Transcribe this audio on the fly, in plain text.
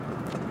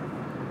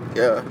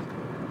Yeah,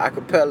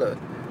 acapella.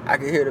 I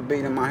can hear the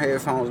beat in my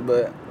headphones,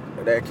 but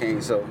that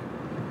can't. So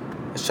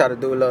let's try to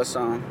do a little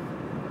something.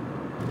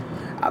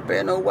 I've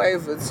been away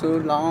for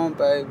too long,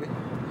 baby,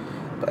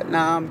 but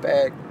now I'm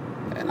back,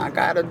 and I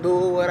gotta do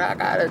what I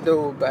gotta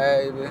do,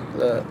 baby.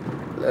 Look,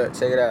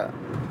 check it out.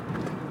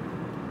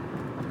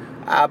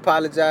 I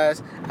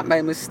apologize. I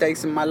made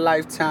mistakes in my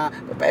lifetime.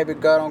 But baby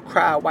girl, don't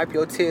cry. Wipe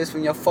your tears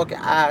from your fucking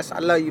eyes. I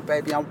love you,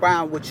 baby. I'm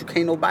round with you.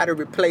 Can't nobody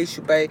replace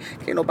you, babe.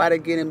 Can't nobody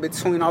get in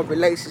between our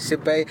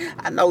relationship, babe.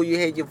 I know you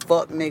had your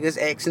fuck niggas,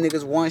 ex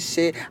niggas, one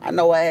shit. I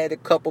know I had a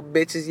couple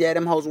bitches. Yeah,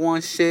 them hoes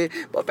one shit.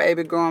 But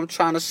baby girl, I'm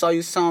trying to show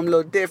you something a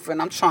little different.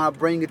 I'm trying to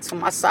bring it to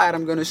my side.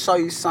 I'm gonna show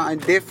you something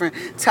different.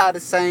 Tired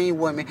of the same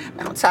women.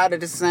 Man, I'm tired of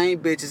the same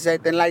bitches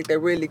acting like they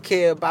really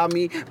care about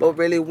me, but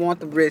really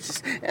want the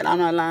riches. And I'm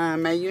not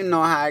lying, man. You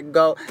know how it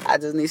go. I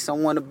just need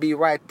someone to be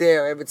right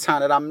there every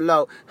time that I'm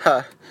low.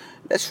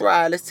 Let's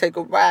ride. Let's take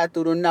a ride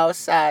through the north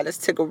side. Let's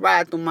take a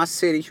ride through my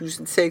city,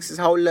 Houston, Texas.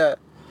 Hold up.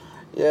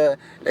 Yeah,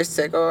 let's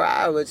take a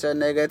ride with your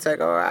nigga. Take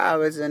a ride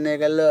with your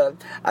nigga.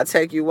 Look, I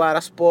take you out,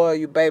 I spoil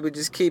you, baby.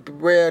 Just keep it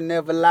real.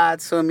 Never lie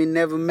to me.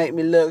 Never make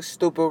me look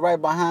stupid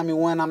right behind me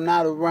when I'm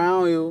not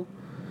around you.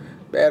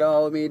 Better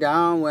hold me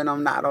down when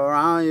I'm not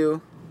around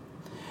you.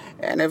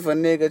 And if a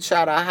nigga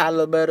try to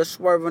holler, better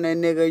swerve on that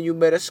nigga, you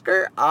better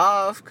skirt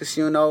off. Cause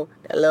you know,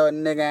 that little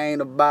nigga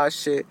ain't about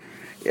shit.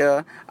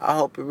 Yeah, I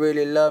hope you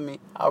really love me.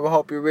 I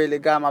hope you really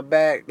got my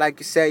back like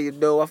you say you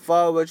do. I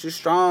fuck with you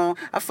strong.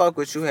 I fuck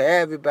with you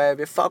heavy,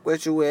 baby. Fuck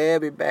with you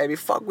heavy, baby.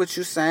 Fuck what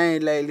you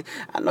saying lately.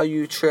 I know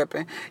you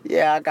tripping.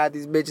 Yeah, I got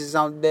these bitches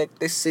on deck.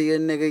 They see a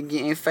nigga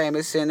getting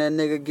famous and a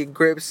nigga get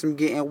grips. I'm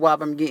getting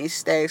wop. I'm getting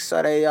stacks.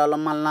 So they all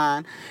on my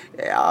line.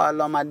 They all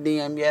on my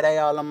DM. Yeah, they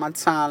all on my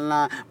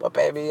timeline. But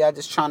baby, I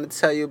just trying to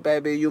tell you,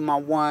 baby, you my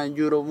one.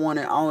 You the one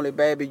and only,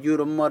 baby. You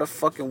the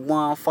motherfucking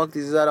one. Fuck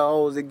these other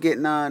hoes that get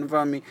none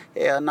from me.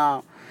 Hell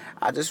no.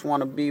 I just want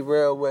to be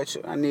real with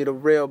you. I need a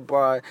real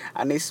broad.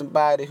 I need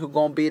somebody who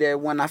gon' be there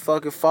when I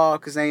fucking fall.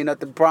 Cause ain't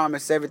nothing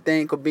promised.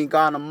 Everything could be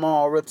gone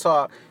tomorrow. Real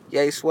talk.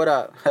 Yes, what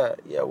up?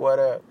 Yeah, what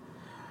up?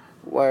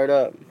 Word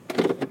up.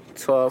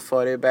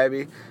 1240,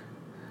 baby.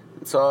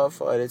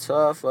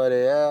 1240,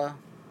 yeah.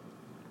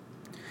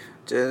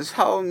 Just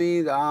hold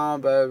me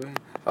down, baby.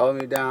 Hold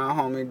me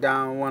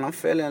down when I'm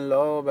feeling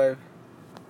low, baby.